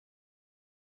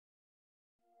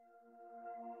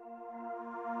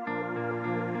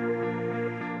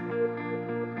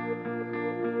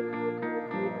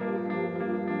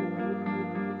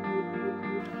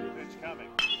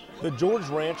The George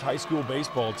Ranch High School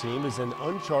baseball team is in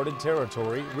uncharted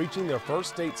territory, reaching their first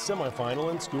state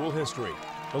semifinal in school history.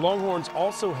 The Longhorns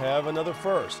also have another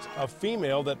first, a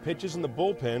female that pitches in the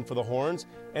bullpen for the Horns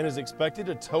and is expected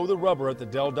to toe the rubber at the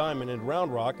Dell Diamond in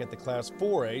Round Rock at the Class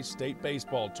 4A state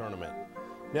baseball tournament.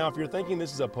 Now, if you're thinking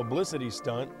this is a publicity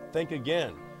stunt, think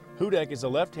again. Hudek is a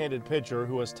left-handed pitcher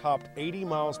who has topped 80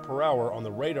 miles per hour on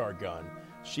the radar gun.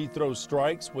 She throws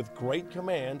strikes with great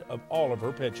command of all of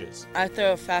her pitches. I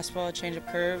throw a fastball, a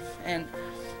changeup, curve, and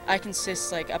I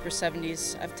consist like upper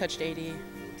 70s. I've touched 80.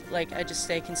 Like I just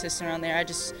stay consistent around there. I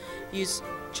just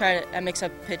I mix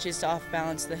up pitches to off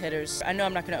balance the hitters. I know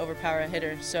I'm not going to overpower a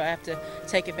hitter, so I have to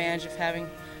take advantage of having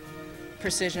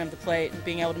precision of the plate and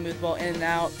being able to move the ball in and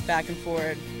out, back and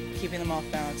forward, keeping them off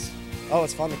balance. Oh,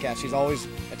 it's fun to catch. She's always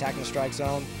attacking the strike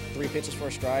zone, 3 pitches for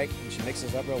a strike, and she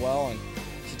mixes it up real well, and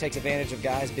she takes advantage of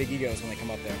guys' big egos when they come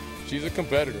up there. She's a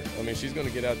competitor. I mean, she's going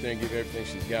to get out there and give everything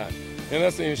she's got.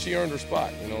 And she earned her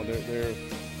spot. You know,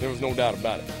 there was no doubt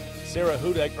about it. Sarah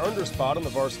Hudek earned her spot on the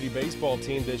varsity baseball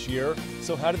team this year.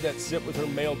 So how did that sit with her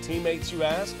male teammates, you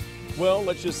ask? Well,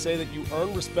 let's just say that you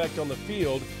earn respect on the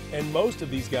field, and most of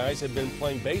these guys have been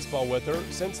playing baseball with her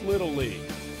since Little League.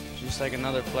 She's just like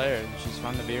another player. She's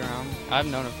fun to be around. I've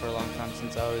known her for a long time,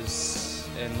 since I was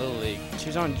in Little League. She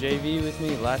was on JV with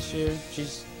me last year.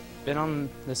 She's been on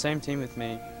the same team with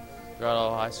me throughout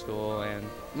all high school, and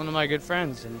one of my good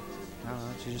friends. And I don't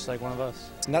know, she's just like one of us.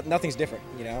 Nothing's different,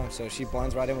 you know, so she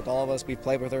blends right in with all of us. We've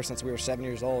played with her since we were 7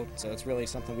 years old, so it's really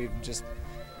something we've just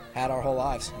had our whole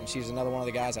lives, and she's another one of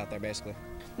the guys out there, basically.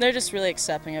 They're just really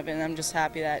accepting of it, and I'm just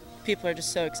happy that people are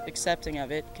just so accepting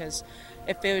of it, because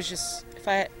if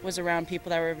I was around people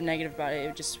that were negative about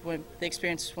it, the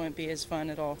experience wouldn't be as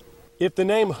fun at all. If the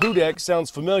name Hudek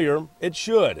sounds familiar, it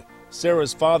should.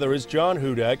 Sarah's father is John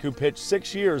Hudek, who pitched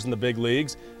 6 years in the big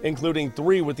leagues, including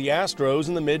 3 with the Astros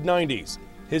in the mid-90s.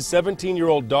 His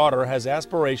 17-year-old daughter has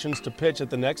aspirations to pitch at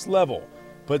the next level.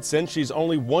 But since she's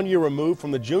only 1 year removed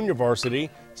from the junior varsity,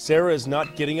 Sarah is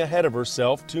not getting ahead of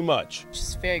herself too much.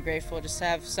 Just very grateful just to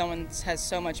have someone that has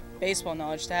so much baseball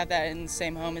knowledge, to have that in the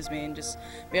same home as me, and just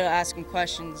be able to ask him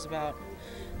questions about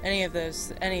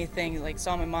anything like it's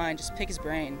on my mind. Just pick his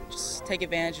brain. Just take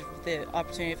advantage of the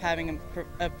opportunity of having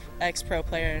a ex-pro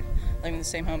player living in the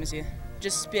same home as you.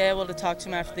 Just be able to talk to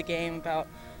him after the game about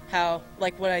how,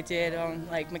 like, what I did on,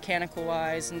 like, mechanical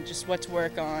wise, and just what to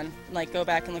work on. Like, go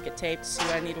back and look at tape to see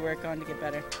what I need to work on to get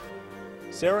better.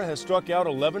 Sarah has struck out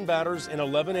 11 batters in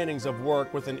 11 innings of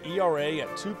work with an ERA at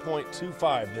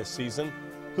 2.25 this season.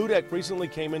 Hudek recently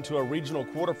came into a regional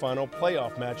quarterfinal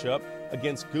playoff matchup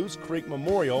against Goose Creek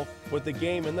Memorial with the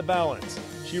game in the balance.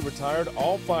 She retired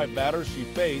all 5 batters she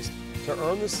faced to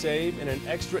earn the save in an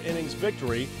extra innings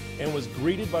victory and was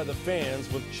greeted by the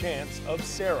fans with chants of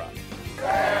Sarah.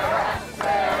 Sarah,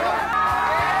 Sarah!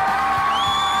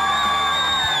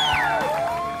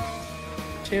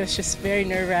 It was just very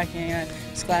nerve-wracking. I'm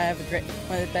just glad I have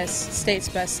one of the state's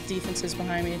best defenses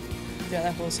behind me throughout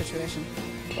that whole situation.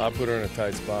 I put her in a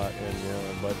tight spot, and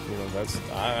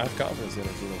I have confidence in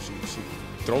her. She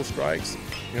throws strikes,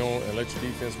 and let your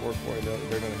defense work for you.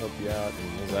 They're going to help you out,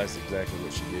 and that's exactly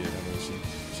what she did. I mean,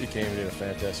 she came and did a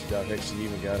fantastic job. Heck, she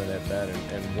even got in that bat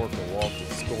and worked a walk to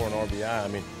score an RBI. I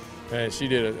mean, man, she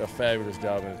did a fabulous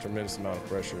job and a tremendous amount of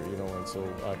pressure, and so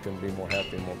I couldn't be more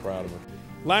happy and more proud of her.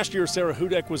 Last year, Sarah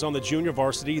Hudek was on the junior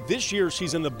varsity. This year,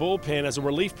 she's in the bullpen as a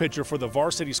relief pitcher for the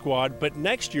varsity squad, but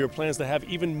next year plans to have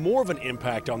even more of an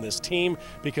impact on this team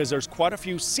because there's quite a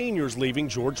few seniors leaving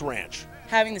George Ranch.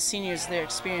 Having the seniors, their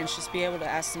experience, just be able to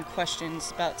ask them questions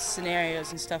about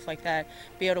scenarios and stuff like that,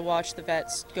 be able to watch the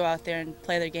vets go out there and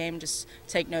play their game, just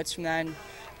take notes from that, and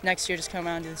next year just come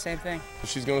around and do the same thing.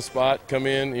 She's going to come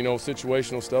in,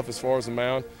 situational stuff as far as the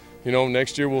mound.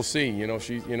 Next year we'll see.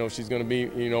 She's going to be,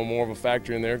 more of a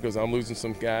factor in there because I'm losing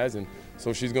some guys, and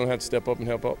so she's going to have to step up and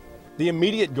help out. The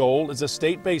immediate goal is a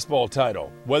state baseball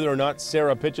title. Whether or not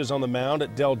Sarah pitches on the mound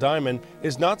at Dell Diamond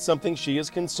is not something she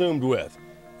is consumed with.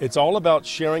 It's all about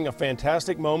sharing a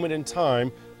fantastic moment in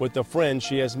time with the friends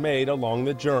she has made along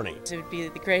the journey. It would be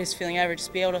the greatest feeling ever,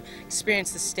 just be able to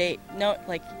experience the state. You're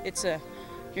going to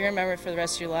remember it for the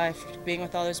rest of your life. Being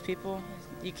with all those people,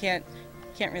 you can't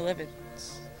relive it.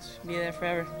 Be there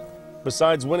forever.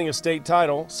 Besides winning a state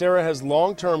title, Sarah has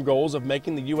long-term goals of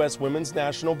making the U.S. women's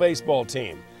national baseball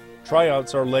team.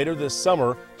 Tryouts are later this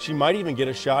summer. She might even get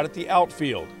a shot at the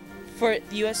outfield. For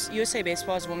the USA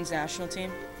Baseball's women's national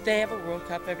team, they have a World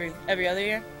Cup every other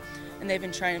year. and they've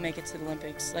been trying to make it to the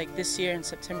Olympics. Like this year in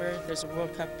September, there's a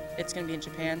World Cup. It's going to be in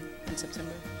Japan in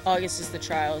September. August is the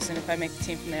trials, and if I make the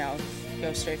team from there, I'll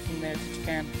go straight from there to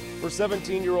Japan. For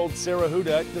 17-year-old Sarah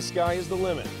Hudek, the sky is the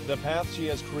limit. The path she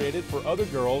has created for other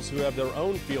girls who have their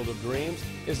own field of dreams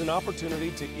is an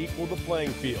opportunity to equal the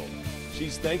playing field.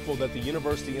 She's thankful that the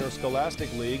University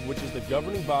Interscholastic League, which is the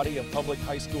governing body of public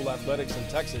high school athletics in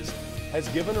Texas, has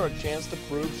given her a chance to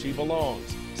prove she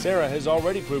belongs. Sarah has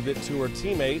already proved it to her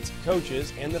teammates,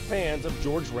 coaches, and the fans of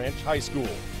George Ranch High School.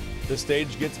 The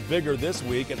stage gets bigger this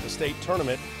week at the state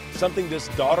tournament, something this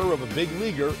daughter of a big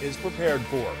leaguer is prepared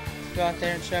for. Go out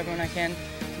there and show everyone I can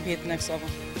compete at the next level.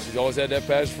 She's always had that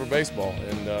passion for baseball,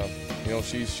 and you know,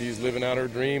 she's living out her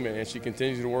dream, and she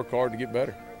continues to work hard to get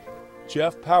better.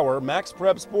 Jeff Power,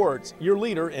 MaxPreps Sports, your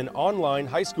leader in online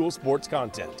high school sports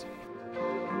content.